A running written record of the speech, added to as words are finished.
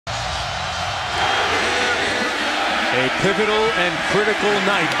A pivotal and critical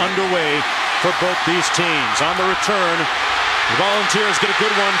night underway for both these teams. On the return, the Volunteers get a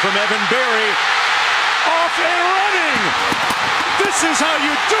good one from Evan Berry. Off and running! This is how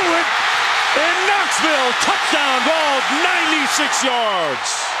you do it in Knoxville. Touchdown ball, 96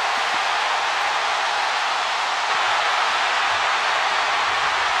 yards.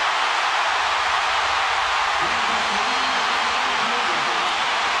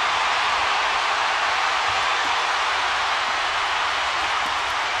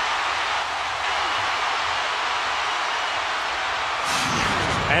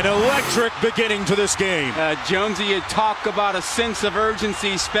 An electric beginning to this game. Jonesy, you talk about a sense of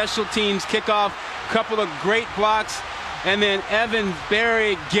urgency. Special teams kickoff, couple of great blocks, and then Evan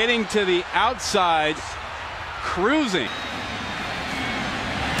Berry getting to the outside, cruising.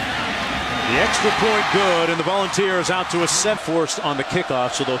 The extra point good, and the Volunteers out to a set forced on the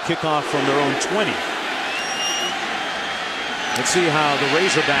kickoff, so they'll kick off from their own 20. Let's see how the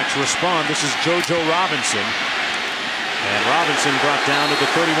Razorbacks respond. This is JoJo Robinson. And Robinson brought down to the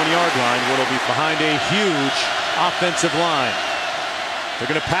 31-yard line, where it'll be behind a huge offensive line. They're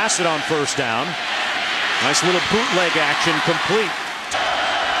going to pass it on first down. Nice little bootleg action, complete.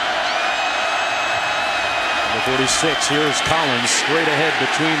 Number 46, here's Collins, straight ahead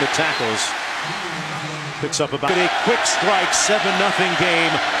between the tackles. Picks up about a quick strike, 7-0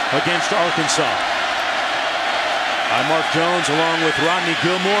 game against Arkansas. By Mark Jones along with Rodney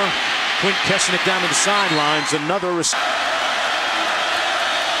Gilmore. Quint Kesnick down to the sidelines. Another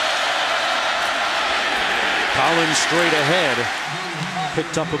Collins straight ahead.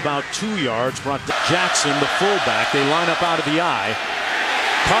 Picked up about 2 yards. Brought Jackson, the fullback. They line up out of the eye.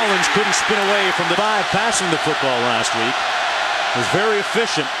 Collins couldn't spin away from the 5 passing the football last week. Was very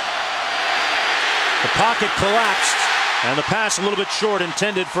efficient. The pocket collapsed. And the pass a little bit short,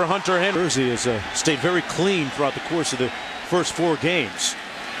 intended for Hunter Henry. Jersey has stayed very clean throughout the course of the first 4 games.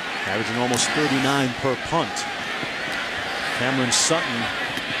 Averaging almost 39 per punt. Cameron Sutton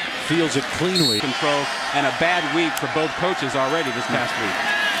fields it cleanly. Control, and a bad week for both coaches already this past week.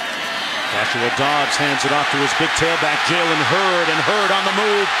 Joshua Dobbs hands it off to his big tailback Jalen Hurd, and Hurd on the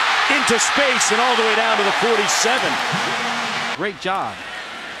move into space and all the way down to the 47. Great job.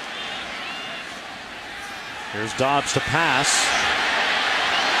 Here's Dobbs to pass.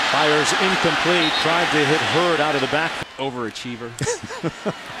 Fires incomplete. Tried to hit Hurd out of the back. Overachiever.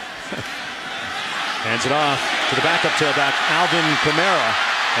 Hands it off to the backup tailback, Alvin Kamara.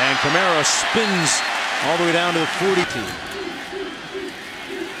 And Kamara spins all the way down to the 42.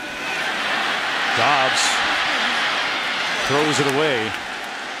 Dobbs throws it away.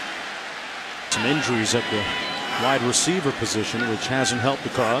 Some injuries at the wide receiver position, which hasn't helped the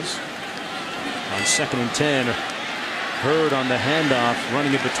cause. On 2nd and 10, Hurd on the handoff,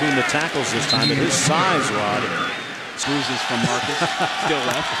 running it between the tackles this time. At his size, Rod. Snoozes from Marcus, still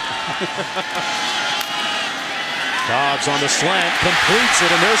left. Dobbs on the slant, completes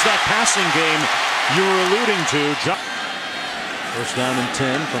it, and there's that passing game you were alluding to. First down and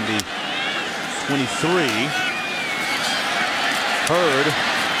 10 from the 23. Hurd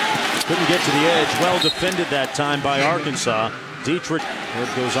couldn't get to the edge. Well defended that time by Arkansas. Dietrich. Hurd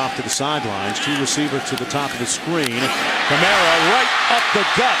goes off to the sidelines. 2 receivers to the top of the screen. Kamara right up the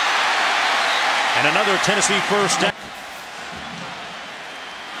gut. And another Tennessee first down.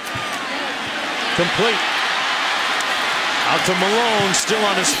 Complete. Out to Malone, still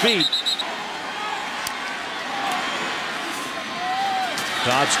on his feet.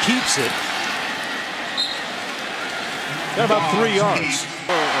 Dobbs keeps it. Got about 3 yards.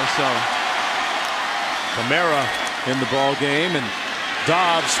 Or so. Kamara in the ball game, and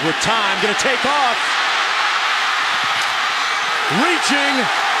Dobbs with time, going to take off. Reaching.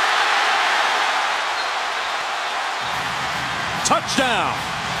 Touchdown.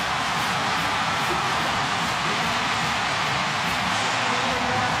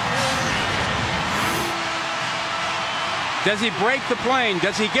 Does he break the plane?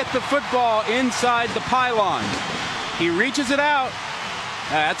 Does he get the football inside the pylon? He reaches it out.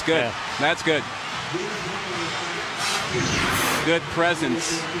 That's good. Yeah. That's good. Good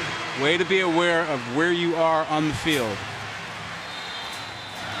presence. Way to be aware of where you are on the field.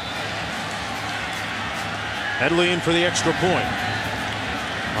 Headley in for the extra point.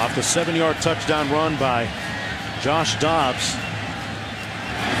 Off the 7-yard touchdown run by Josh Dobbs.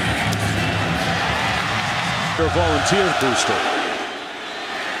 Their volunteer booster.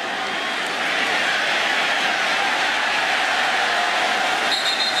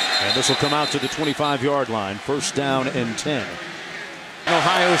 And this will come out to the 25-yard line. First down and 10.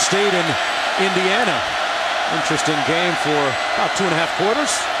 Ohio State and Indiana. Interesting game for about 2.5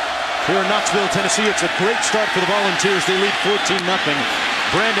 quarters. Here in Knoxville, Tennessee, it's a great start for the Volunteers. They lead 14-0.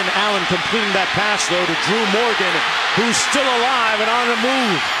 Brandon Allen completing that pass, though, to Drew Morgan, who's still alive and on the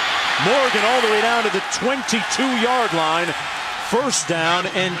move. Morgan all the way down to the 22-yard line. First down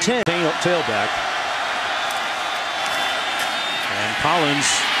and 10. Tailback. And Collins,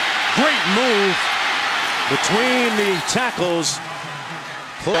 great move between the tackles.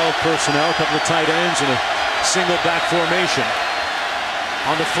 12 personnel, a couple of tight ends, and a single back formation.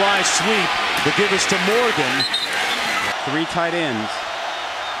 On the fly sweep, the give is to Morgan. 3 tight ends.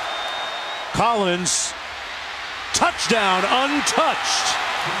 Collins, touchdown, untouched.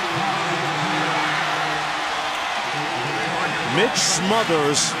 Mitch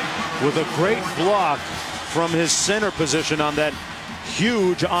Smothers with a great block from his center position on that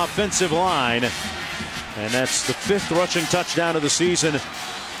huge offensive line. And that's the 5th rushing touchdown of the season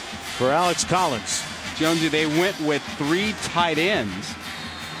for Alex Collins. Jonesy, they went with 3 tight ends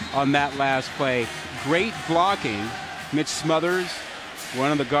on that last play. Great blocking. Mitch Smothers,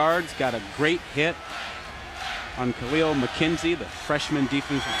 one of the guards, got a great hit on Khalil McKenzie, the freshman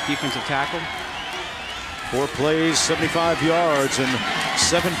defensive tackle. 4 plays, 75 yards, and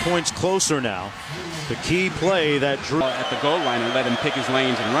 7 points closer now. The key play that drew at the goal line and let him pick his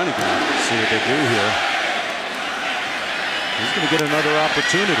lanes and run again. Let's see what they do here. He's going to get another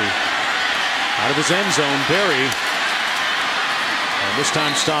opportunity. Out of his end zone, Berry. And this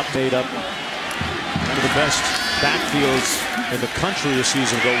time stopped, made up. One of the best backfields in the country a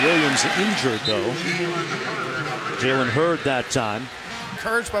season ago. Williams injured, though. Jalen Hurd that time.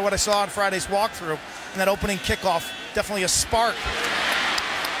 Encouraged by what I saw on Friday's walkthrough and that opening kickoff. Definitely a spark.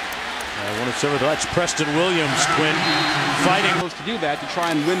 I wanted to that's Preston Williams, Quinn, fighting. To do that, to try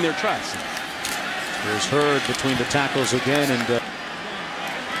and win their trust. Here's Hurd between the tackles again, and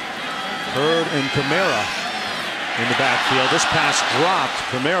Hurd and Kamara in the backfield. This pass dropped.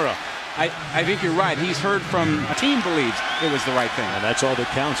 Kamara. I think you're right. He's heard from a team believes it was the right thing. And that's all that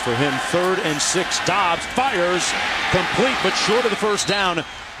counts for him. 3rd and 6. Dobbs fires, complete but short of the first down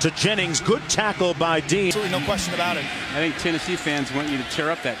to Jennings. Good tackle by Dean. Absolutely no question about it. I think Tennessee fans want you to tear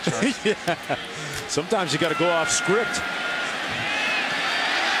up that chart. Yeah. Sometimes you got to go off script.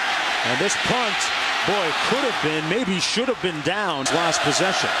 And this punt, boy, could have been, maybe should have been down. Last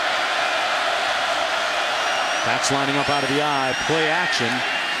possession. Backs lining up out of the eye. Play action.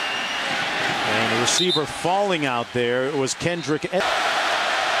 And the receiver falling out there, it was Kendrick. Florida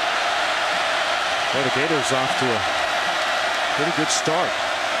Gators off to a pretty good start.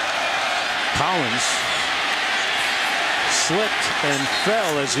 Collins slipped and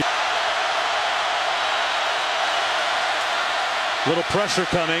fell as he... Little pressure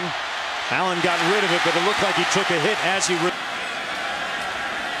coming. Allen got rid of it, but it looked like he took a hit as he...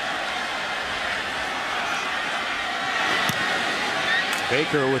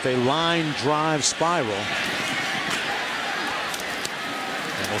 Baker with a line drive spiral.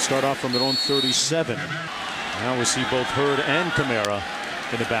 And they'll start off from their own 37. Now we see both Hurd and Kamara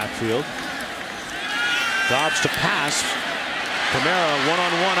in the backfield. Dobbs to pass. Kamara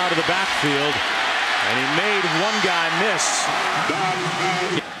one-on-one out of the backfield. And he made one guy miss.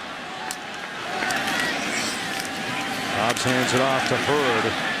 Dobbs hands it off to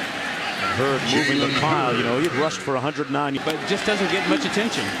Hurd. And Hurd moving the pile. You know, he had rushed for 109. But just doesn't get much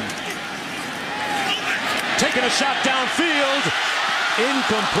attention. Taking a shot downfield.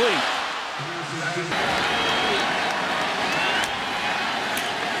 Incomplete.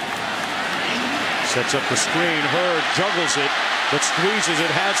 Sets up the screen. Hurd juggles it, but squeezes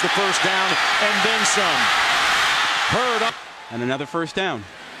it. Has the first down and then some. Hurd up. And another first down.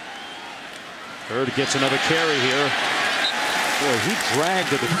 Hurd gets another carry here. Boy, he dragged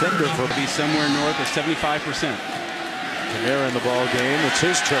the defender for be somewhere north of 75%. Kamara in the ball game. It's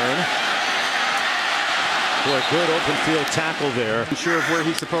his turn. Boy, good open field tackle there. Unsure of where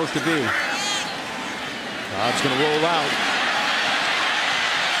he's supposed to be. Dobbs going to roll out.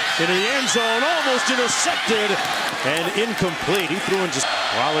 Into the end zone, almost intercepted and incomplete. He threw in just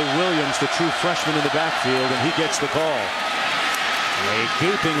Wally Williams, the true freshman in the backfield, and he gets the call. A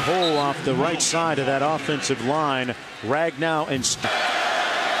gaping hole off the right side of that offensive line. Ragnow and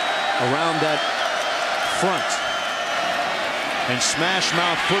around that front. And smash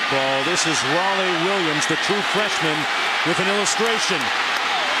mouth football. This is Raleigh Williams, the true freshman, with an illustration.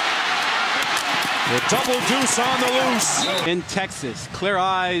 The double deuce on the loose. In Texas, clear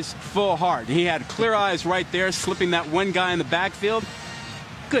eyes, full heart. He had clear eyes right there, slipping that one guy in the backfield.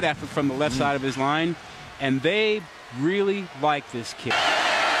 Good effort from the left side of his line. And they really like this kid.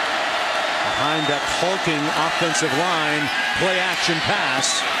 Behind that hulking offensive line, play action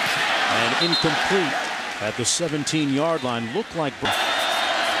pass, and incomplete at the 17-yard line. Looked like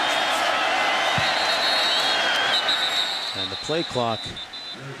play clock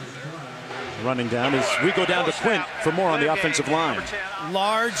running down as we go down to Quint for more on the offensive line.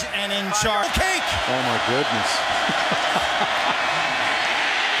 Large and in charge. Cake! Oh my goodness.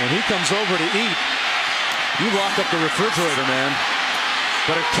 When he comes over to eat, you lock up the refrigerator, man.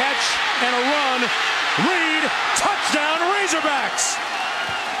 But a catch and a run. Reed, touchdown, Razorbacks!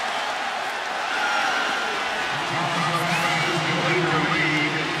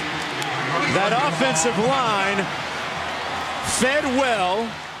 That offensive line fed well,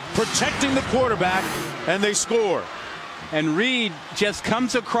 protecting the quarterback, and they score. And Reed just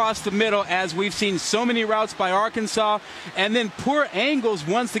comes across the middle, as we've seen so many routes by Arkansas, and then poor angles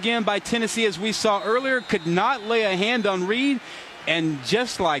once again by Tennessee, as we saw earlier, could not lay a hand on Reed. And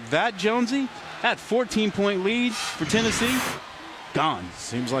just like that, Jonesy, that 14-point lead for Tennessee, gone.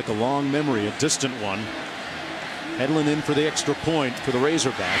 Seems like a long memory, a distant one. Hedlund in for the extra point for the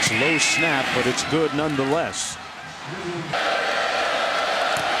Razorbacks. Low snap, but it's good nonetheless.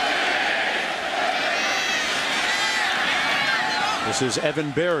 This is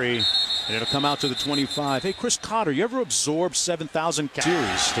Evan Berry, and it'll come out to the 25. Hey, Chris Cotter, you ever absorb 7,000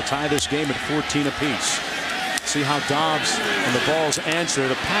 series to tie this game at 14 apiece? See how Dobbs and the Vols answer.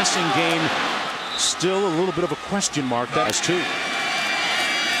 The passing game still a little bit of a question mark. That is too.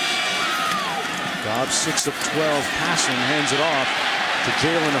 Dobbs 6 of 12 passing, hands it off to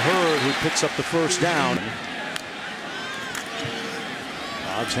Jalen Hurd, who picks up the first down.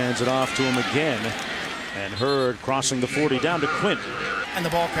 Dobbs hands it off to him again, and Hurd crossing the 40 down to Quint. And the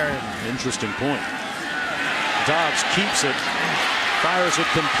ball carrier. Interesting point. Dobbs keeps it, fires it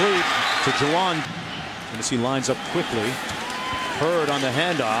complete to Jawan. Tennessee lines up quickly. Hurd on the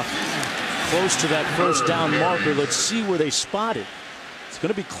handoff, close to that first down marker. Let's see where they spot it. It's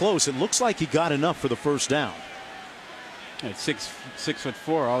going to be close. It looks like he got enough for the first down. At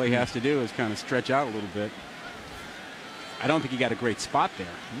 6'4", all he has to do is kind of stretch out a little bit. I don't think he got a great spot there.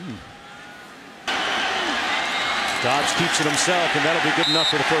 Dobbs keeps it himself, and that'll be good enough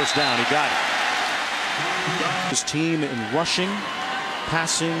for the first down. He got it. His team in rushing,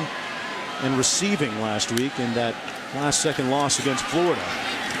 passing, and receiving last week in that last-second loss against Florida.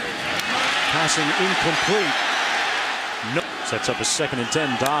 Passing incomplete. No. Sets up a 2nd and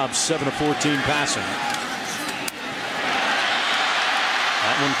 10. Dobbs 7 of 14 passing.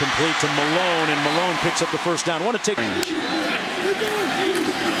 That one complete to Malone, and Malone picks up the first down. Want to take range.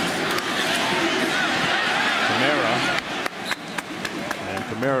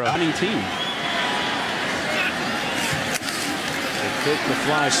 Camara. Running team. They fake the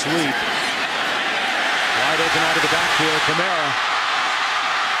fly sweep. Wide open out of the backfield. Camara.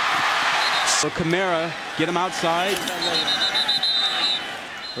 So Camara, get him outside.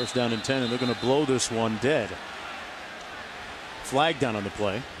 First down and 10, and they're going to blow this one dead. Flag down on the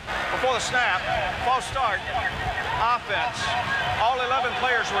play. Before the snap, false start, offense. All 11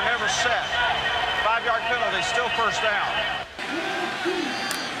 players were never set. 5-yard penalty, still first down.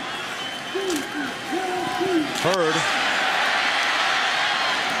 Hurd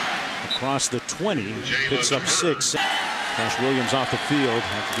across the 20, picks up 6. Josh Williams off the field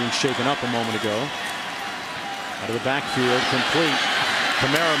after being shaken up a moment ago. Out of the backfield, complete.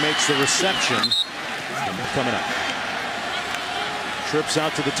 Camara makes the reception. Coming up. Trips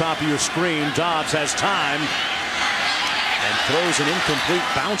out to the top of your screen. Dobbs has time and throws an incomplete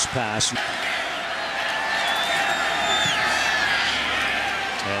bounce pass.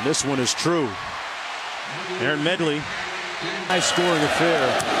 And this one is true. Aaron Medley, high-scoring affair.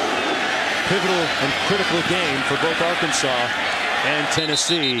 Pivotal and critical game for both Arkansas and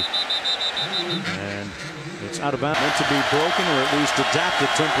Tennessee. And it's out of bounds. Meant to be broken or at least adapted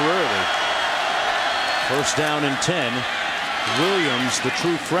temporarily. First down and 10. Williams, the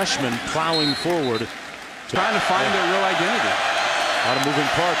true freshman, plowing forward. Trying to find their real identity. A lot of moving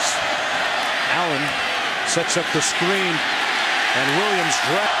parts. Allen sets up the screen, and Williams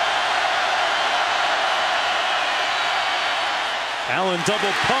Allen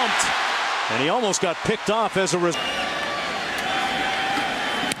double pumped, and he almost got picked off as a result.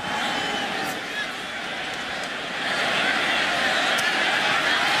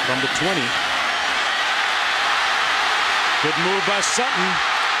 From the 20. Good move by Sutton.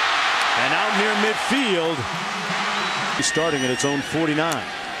 And out near midfield. He's starting at its own 49.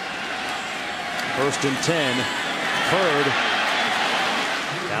 First and 10. Hurd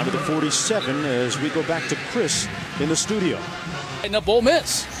down to the 47 as we go back to Chris in the studio. And a Ole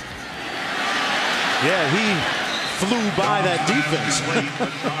Miss. Yeah, he flew by that defense.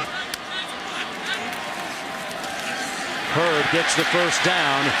 Hurd gets the first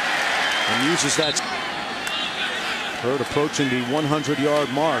down and uses that. Hurd approaching the 100-yard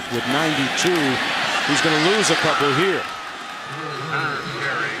mark with 92. He's going to lose a couple here.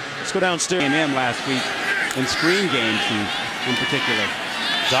 Let's go downstairs. A&M last week in screen games in particular.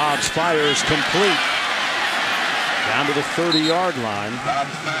 Dobbs fires complete. Down to the 30-yard line.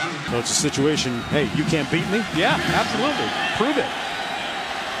 So it's a situation, hey, you can't beat me? Yeah, absolutely. Prove it.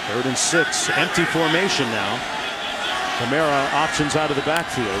 3rd and 6. Empty formation now. Kamara options out of the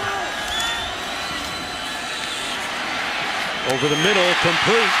backfield. Over the middle,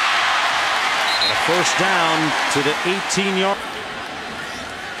 complete. And a first down to the 18-yard.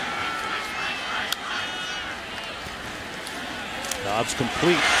 Dobbs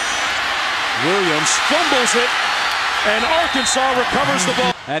complete. Williams fumbles it, and Arkansas recovers the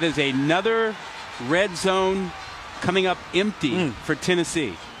ball. That is another red zone coming up empty for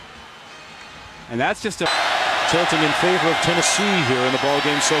Tennessee. And that's just a tilting in favor of Tennessee here in the ball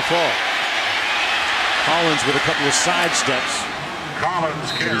game so far. Collins with a couple of side steps.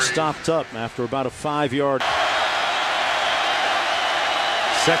 He stopped up after about a 5-yard.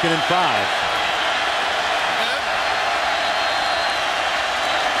 2nd and 5.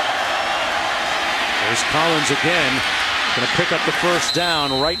 There's Collins again. Going to pick up the first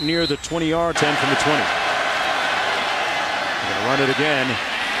down right near the 20-yard, 10 from the 20. Going to run it again.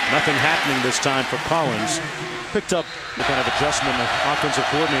 Nothing happening this time for Collins. Picked up the kind of adjustment the offensive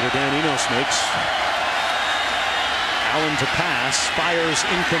coordinator Dan Enos makes. Allen to pass, fires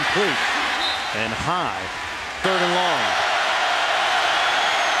incomplete and high. 3rd and long.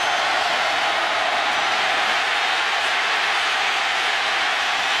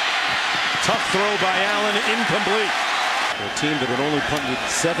 Tough throw by Allen, incomplete. A team that had only punted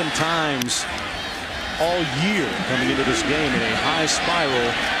 7 times all year coming into this game in a high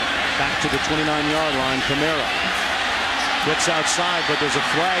spiral. Back to the 29-yard line. Kamara gets outside, but there's a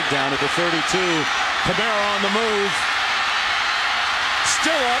flag down at the 32. Kamara on the move.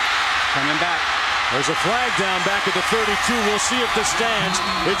 Still up. coming back. There's a flag down back at the 32. We'll see if this stands.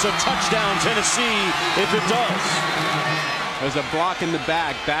 It's a touchdown, Tennessee, if it does. There's a block in the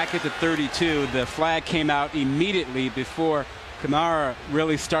back at the 32. The flag came out immediately before Kamara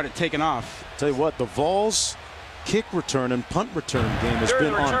really started taking off. Tell you what, the Vols kick return and punt return game has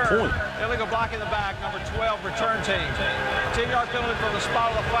been on point. Illegal block in the back, number 12 return team. 10-yard penalty from the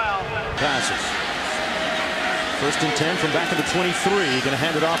spot of the foul. Passes. 1st and 10 from back of the 23. Going to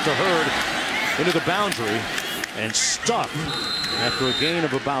hand it off to Hurd into the boundary and stuck after a gain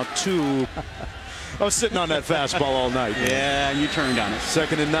of about 2. I was sitting on that fastball all night. Yeah, and you turned on it.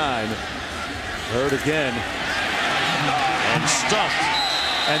 2nd and 9. Hurd again. And stuck.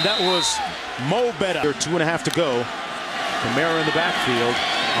 And that was Mo Betta. 2.5 to go. Kamara in the backfield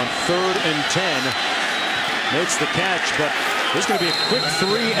on 3rd and 10. Makes the catch, but there's going to be a quick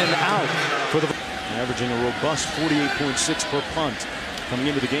 3 and out for the averaging a robust 48.6 per punt coming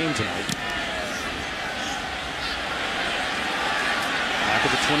into the game tonight. Back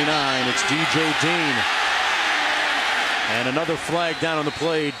at the 29, it's DJ Dean. And another flag down on the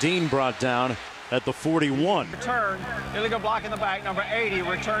play. Dean brought down at the 41. Return, illegal block in the back, number 80,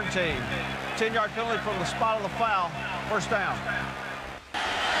 return team. 10-yard penalty from the spot of the foul. 1st down.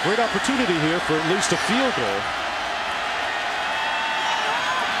 Great opportunity here for at least a field goal.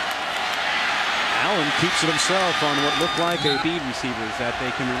 Allen keeps it himself on what looked like a speed receivers that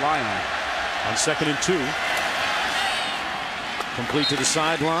they can rely on. 2nd and 2. Complete to the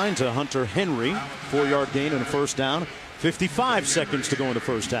sideline to Hunter Henry. 4-yard gain and a 1st down. 55 seconds to go in the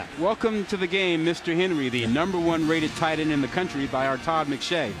first half. Welcome to the game, Mr. Henry, the #1 rated tight end in the country by our Todd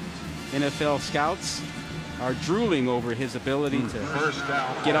McShay. NFL scouts are drooling over his ability to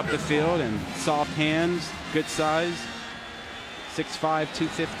get up the field and soft hands, good size, 6'5",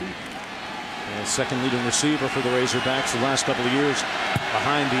 250. And 2nd leading receiver for the Razorbacks the last couple of years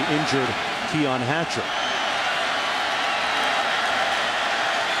behind the injured Keon Hatcher.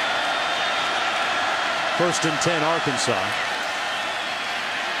 First and 10, Arkansas.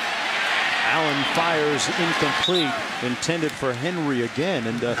 Allen fires incomplete, intended for Henry again,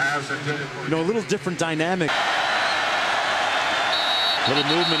 and you know, a little different dynamic. Little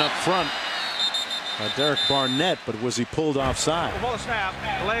movement up front. Derek Barnett, but was he pulled offside? Before the snap,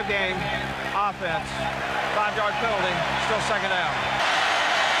 delay of game, offense, 5-yard penalty, still 2nd down.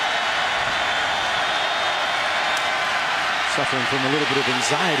 Suffering from a little bit of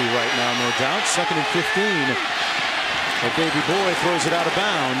anxiety right now, no doubt. 2nd and 15. A baby boy throws it out of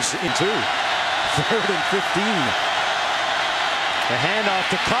bounds into 3rd and 15. The handoff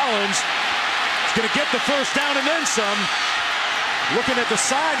to Collins. He's going to get the 1st down and then some. Looking at the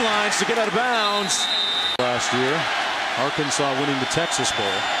sidelines to get out of bounds. Last year, Arkansas winning the Texas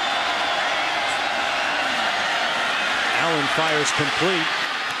Bowl. Allen fires complete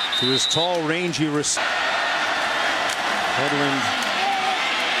to his tall, rangy receiver. Peddling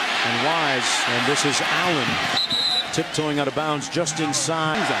and Wise, and this is Allen tiptoeing out of bounds just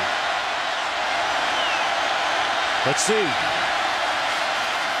inside. Let's see.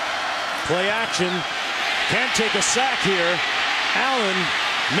 Play action. Can't take a sack here. Allen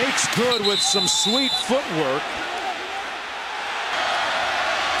makes good with some sweet footwork.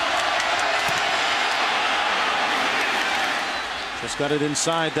 Just got it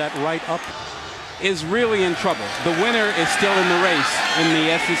inside that right up. Is really in trouble. The winner is still in the race in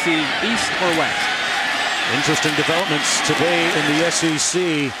the SEC East or West. Interesting developments today in the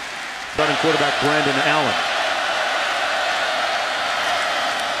SEC. Starting quarterback Brandon Allen.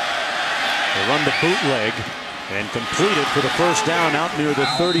 They run the bootleg and complete it for the first down out near the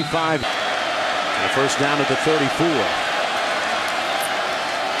 35. And the first down at the 34.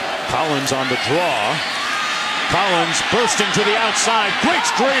 Collins on the draw. Collins bursting to the outside. Great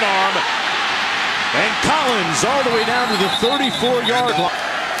straight arm. And Collins all the way down to the 34-yard line.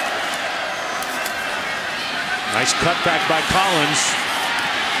 Nice cutback by Collins.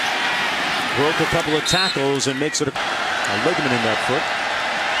 Broke a couple of tackles and makes it a ligament in that foot.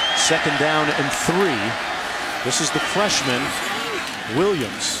 Second down and 3. This is the freshman,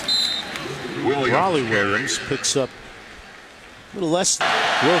 Williams. Raleigh Williams picks up a little less.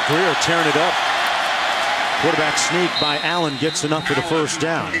 Will Greer tearing it up. Quarterback sneak by Allen gets enough for the first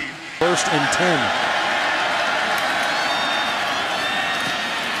down. First and 10.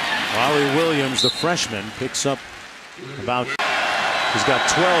 Raleigh Williams, the freshman, picks up about, he's got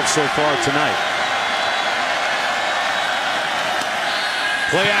 12 so far tonight.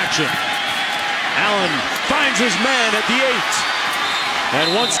 Play action. Allen finds his man at the 8.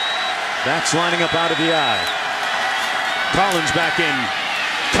 And once backs lining up out of the eye. Collins back in.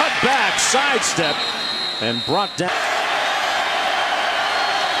 Cut back, sidestep, and brought down.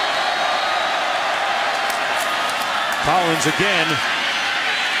 Collins again.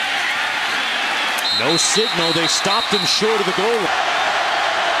 No signal. They stopped him short of the goal line.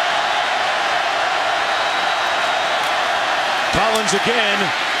 Collins again.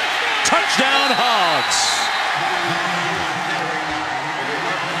 Touchdown Hogs.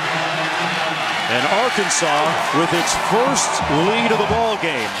 And Arkansas with its first lead of the ball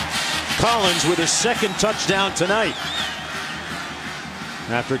game. Collins with his second touchdown tonight.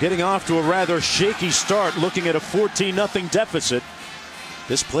 After getting off to a rather shaky start, looking at a 14-0 deficit,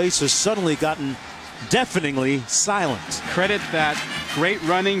 this place has suddenly gotten deafeningly silent. Credit that great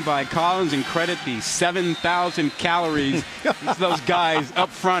running by Collins and credit the 7,000 calories those guys up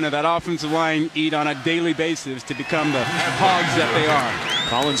front of that offensive line eat on a daily basis to become the Hogs that they are.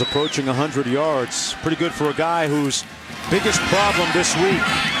 Collins approaching 100 yards. Pretty good for a guy whose biggest problem this week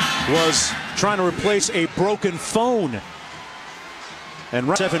was trying to replace a broken phone. And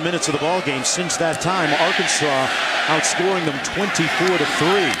 7 minutes of the ball game since that time, Arkansas outscoring them 24-3.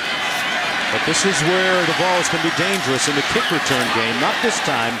 But this is where the balls can be dangerous in the kick return game. Not this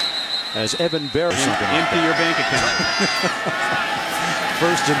time, as Evan Barry. Empty your bank account.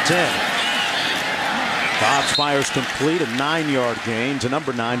 First and 10. Dobbs fires complete, a 9-yard gain to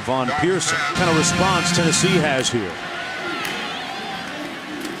number 9, Vaughn Pearson. What kind of response Tennessee has here.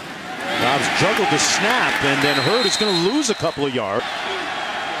 Dobbs juggled the snap, and then Hurd is going to lose a couple of yards.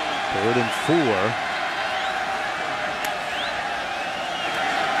 3rd and 4.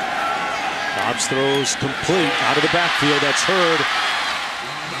 Dobbs throws complete out of the backfield. That's Hurd.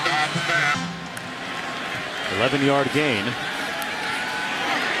 11-yard gain.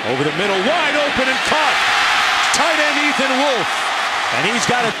 Over the middle, wide open and caught. Tight end Ethan Wolf. And he's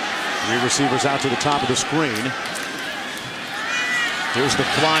got it. 3 receivers out to the top of the screen. Here's the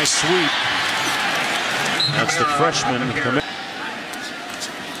fly sweep. That's the freshman.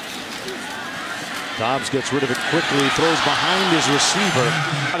 Dobbs gets rid of it quickly, throws behind his receiver.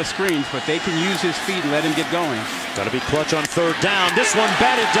 A lot of screens, but they can use his feet and let him get going. Got to be clutch on 3rd down. This one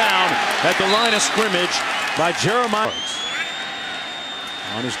batted down at the line of scrimmage by Jeremiah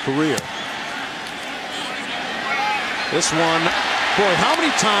on his career. This one, boy, how many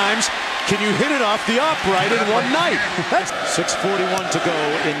times can you hit it off the upright in one night? That's 6:41 to go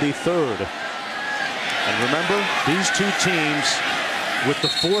in the 3rd. And remember, these two teams with the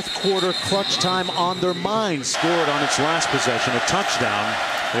 4th quarter clutch time on their minds scored on its last possession, a touchdown.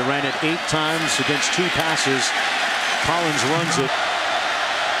 They ran it 8 times against 2 passes. Collins runs it.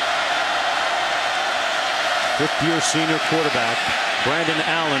 5th-year senior quarterback Brandon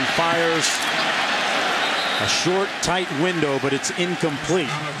Allen fires a short, tight window, but it's incomplete.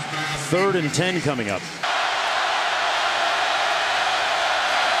 3rd and 10 coming up.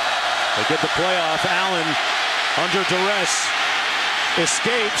 They get the playoff. Allen under duress.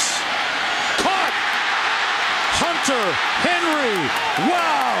 Escapes. Caught. Hunter Henry.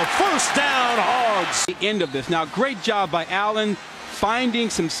 Wow, first down, Hogs. The end of this. Now, great job by Allen finding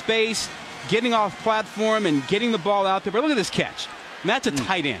some space, getting off platform and getting the ball out there. But look at this catch. And that's a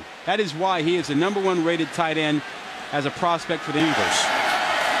tight end. That is why he is the #1 rated tight end as a prospect for the Eagles.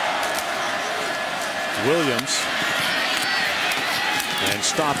 Williams. And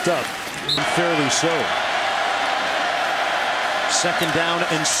stopped up. Fairly so. 2nd down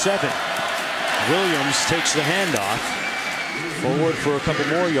and 7. Williams takes the handoff. Forward for a couple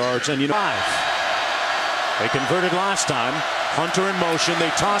more yards. And 5. They converted last time. Hunter in motion. They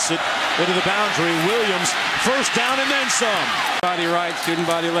toss it into the boundary. Williams, first down and then some. Body right, student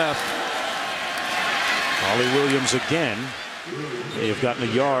body left. Ollie Williams again. They have gotten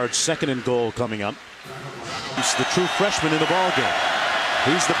a yard. 2nd and goal coming up. He's the true freshman in the ballgame.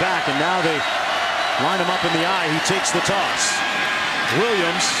 He's the back, and now they line him up in the eye. He takes the toss.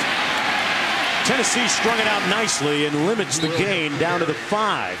 Williams. Tennessee strung it out nicely and limits the gain down to the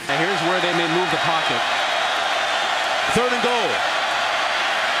 5. Now here's where they may move the pocket. 3rd and goal.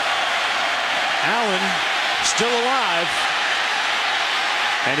 Allen still alive.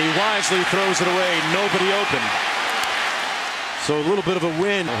 And he wisely throws it away. Nobody open. So a little bit of a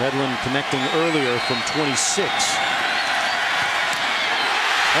win. Headland connecting earlier from 26.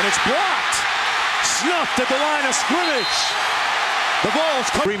 And it's blocked. Snuffed at the line of scrimmage. The ball's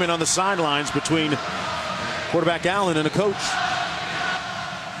agreement on the sidelines between quarterback Allen and a coach.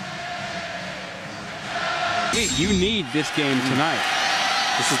 You need this game tonight.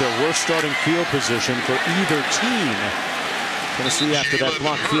 This is their worst starting field position for either team. Tennessee, after that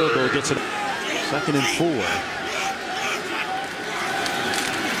blocked field goal, gets it 2nd and 4.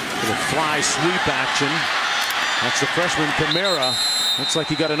 The fly sweep action. That's the freshman Kamara. Looks like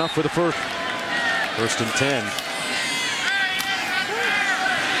he got enough for the first. 1st and 10.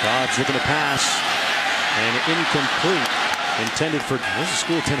 Dobbs looking to pass. And incomplete. Intended for this is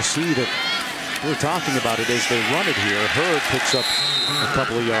school Tennessee that we're talking about it as they run it here. Hurd picks up a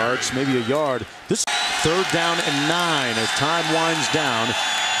couple of yards, maybe a yard. This 3rd down and 9 as time winds down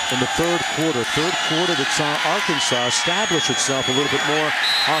in the 3rd quarter. 3rd quarter that saw Arkansas establish itself a little bit more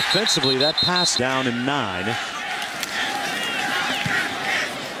offensively. That pass down in 9.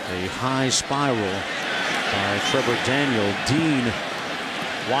 A high spiral by Trevor Daniel. Dean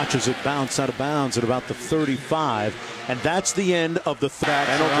watches it bounce out of bounds at about the 35. And that's the end of the third.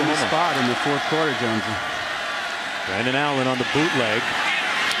 And on the spot in the 4th quarter, Jonesy. Brandon Allen on the bootleg.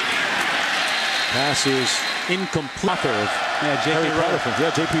 Pass is incomplete. Yeah, J.P. Rowland.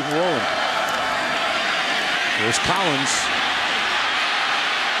 There's Collins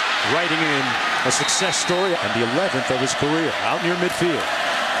writing in a success story and the 11th of his career out near midfield.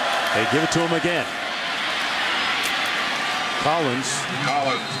 They give it to him again. Collins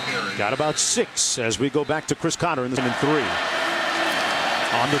got about 6 as we go back to Chris Cotter in the 3. On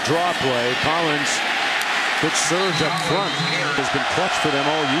the draw play, Collins, good surge up front, has been clutch for them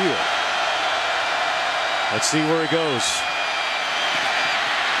all year. Let's see where he goes.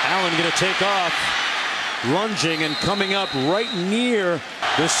 Allen going to take off, lunging and coming up right near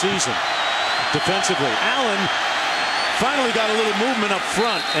this season defensively. Allen finally got a little movement up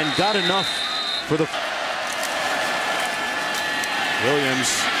front and got enough for the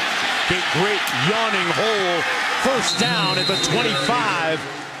Williams. Great yawning hole. First down at the 25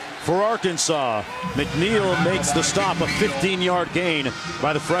 for Arkansas. McNeil makes the stop, a 15-yard gain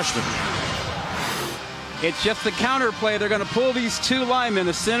by the freshman. It's just the counter play. They're going to pull these 2 linemen,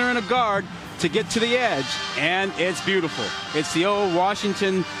 a center and a guard, to get to the edge. And it's beautiful. It's the old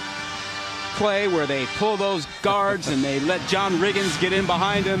Washington play where they pull those guards and they let John Riggins get in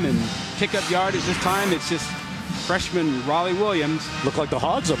behind them and pick up yardage. This time it's just freshman Raleigh Williams. Look like the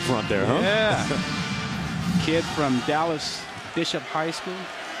Hogs up front there, huh? Yeah. Kid from Dallas Bishop High School,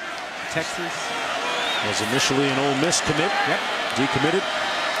 Texas. Was initially an Ole Miss commit. Yep. Decommitted.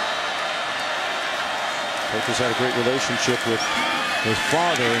 Coach has had a great relationship with his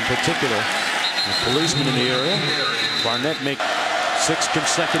father in particular. A policeman in the area. Barnett make 6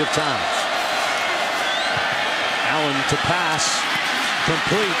 consecutive times. Allen to pass.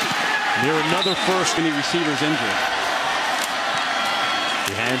 Complete. Near another first. Any receivers injured.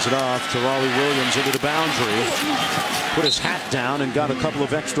 He hands it off to Raleigh Williams into the boundary. Put his hat down and got a couple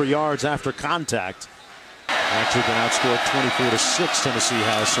of extra yards after contact. Actually been outscored 24-6 Tennessee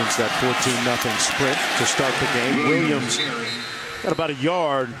has since that 14-0 sprint to start the game. Williams got about a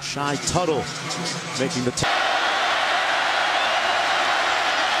yard. Shy Tuttle making the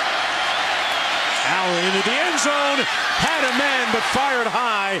Allen into the end zone. Had a man but fired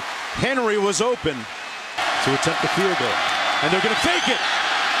high. Henry was open to attempt the field goal. And they're going to fake it.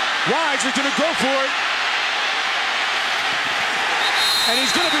 Wise is going to go for it. and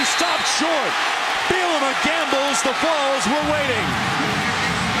he's going to be stopped short. Bielema gambles, the Vols were waiting.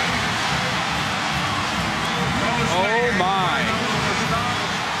 Oh my.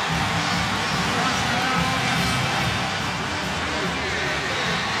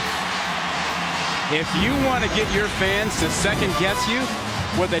 If you want to get your fans to second guess you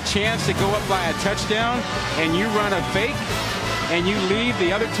with a chance to go up by a touchdown and you run a fake and you leave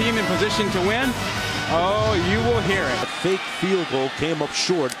the other team in position to win, oh, you will hear it. A fake field goal came up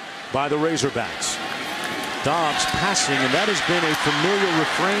short by the Razorbacks. Dobbs passing, and that has been a familiar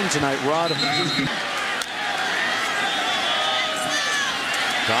refrain tonight, Rod.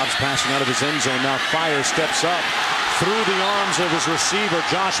 Dobbs passing out of his end zone. Now Fire steps up through the arms of his receiver,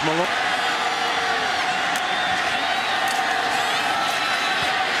 Josh Malone.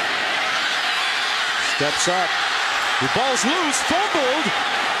 Steps up. The ball's loose. Fumbled.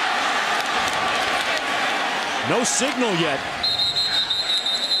 No signal yet.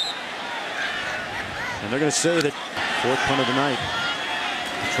 And they're going to say that fourth punt of the night.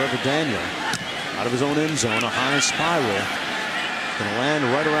 Trevor Daniel out of his own end zone. A high spiral. Going to land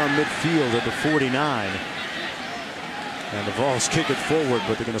right around midfield at the 49. And the Vols kick it forward,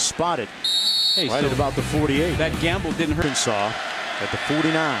 but they're going to spot it right at about the 48. That gamble didn't hurt. Arkansas at the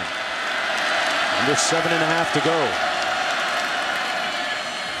 49. Under 7.5 to go.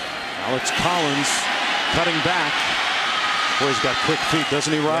 Alex Collins cutting back. Boy, he's got quick feet,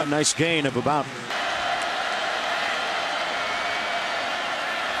 doesn't he, Rod? Yep. Nice gain of about.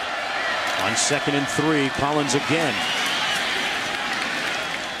 On 2nd and 3, Collins again.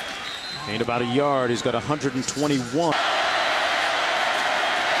 Gained about a yard. He's got 121.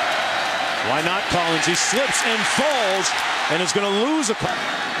 Why not Collins? He slips and falls and is going to lose a punt.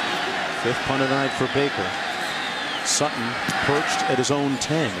 Fifth punt of the night for Baker. Sutton perched at his own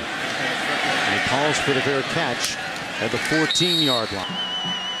 10. And he calls for the fair catch at the 14-yard line.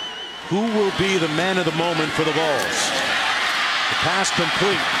 Who will be the man of the moment for the Vols? The pass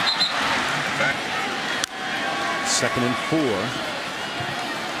complete. 2nd and 4.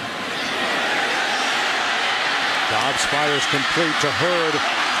 Dobbs fires complete to Hurd.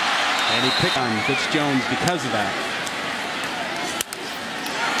 And he picked on Fitz-Jones because of that.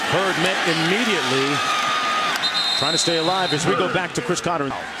 Hurd met immediately, trying to stay alive as we go back to Chris Cotter.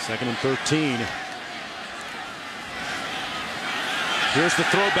 2nd and 13. Here's the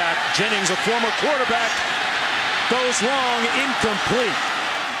throwback. Jennings, a former quarterback, goes long, incomplete.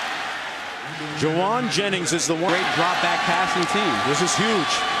 Jawan Jennings is the one. Great drop back passing team. This is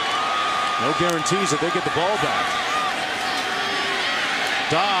huge. No guarantees that they get the ball back.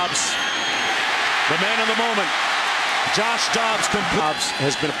 Dobbs, the man of the moment. Josh Dobbs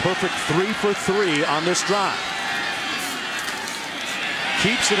has been a perfect 3 for 3 on this drive.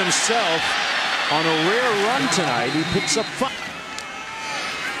 Keeps it himself on a rare run tonight. He picks up 5.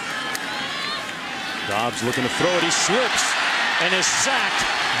 Dobbs looking to throw it. He slips and is sacked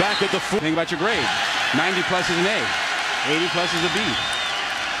back at the 4. Think about your grade. 90 plus is an A. 80 plus is a B.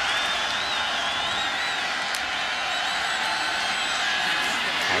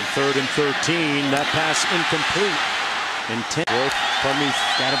 On 3rd and 13, that pass incomplete. Intent.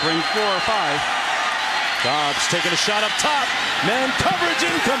 Got to bring 4 or 5. Dobbs taking a shot up top. Man coverage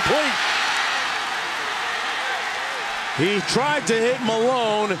incomplete. He tried to hit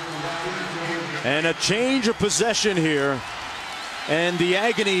Malone. And a change of possession here. And the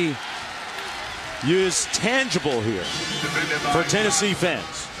agony is tangible here for Tennessee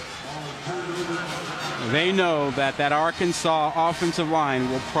fans. They know that Arkansas offensive line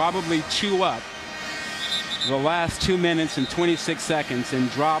will probably chew up the last 2 minutes and 26 seconds and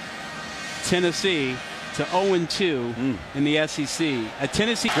drop Tennessee to 0-2 in the SEC. A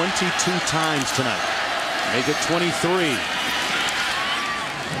Tennessee 22 times tonight. Make it 23.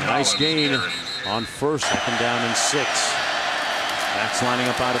 Nice gain on 1st, 2nd down and 6. Backs lining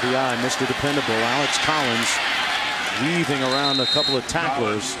up out of the eye. Mr. Dependable, Alex Collins, weaving around a couple of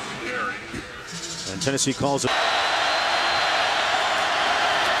tacklers. And Tennessee calls it.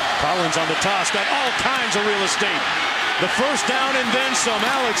 Collins on the toss, got all kinds of real estate. The first down and then some.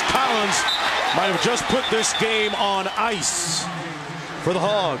 Alex Collins might have just put this game on ice for the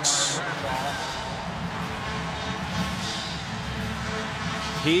Hogs.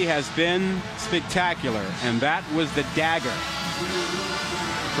 He has been spectacular, and that was the dagger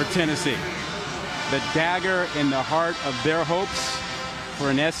for Tennessee. The dagger in the heart of their hopes for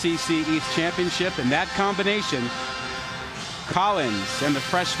an SEC East championship, and that combination, Collins and the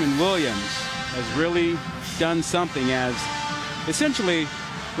freshman Williams, has really done something as essentially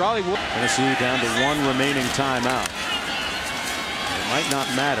Raleigh. Tennessee down to 1 remaining timeout. It might not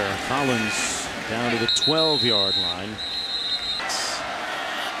matter. Collins down to the 12-yard line.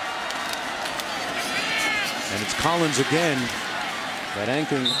 And it's Collins again. That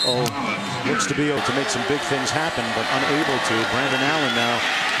anchoring looks to be able to make some big things happen, but unable to. Brandon Allen now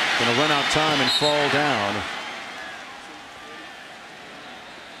going to run out time and fall down.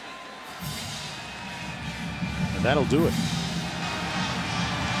 And that'll do it.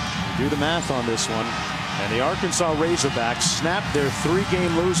 Do the math on this one. And the Arkansas Razorbacks snap their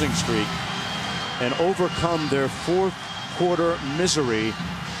 3-game losing streak and overcome their 4th quarter misery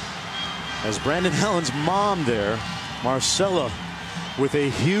as Brandon Allen's mom there, Marcella, with a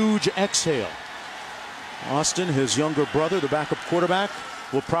huge exhale. Austin, his younger brother, the backup quarterback,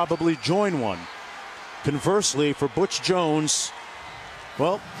 will probably join one. Conversely, for Butch Jones,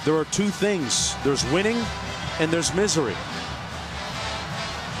 well, there are 2 things. There's winning and there's misery.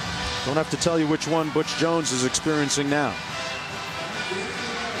 Don't have to tell you which one Butch Jones is experiencing now.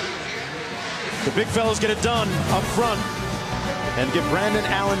 The big fellas get it done up front and give Brandon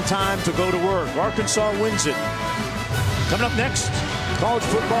Allen time to go to work. Arkansas wins it. Coming up next, college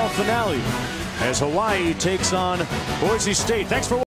football finale as Hawaii takes on Boise State. Thanks for watching.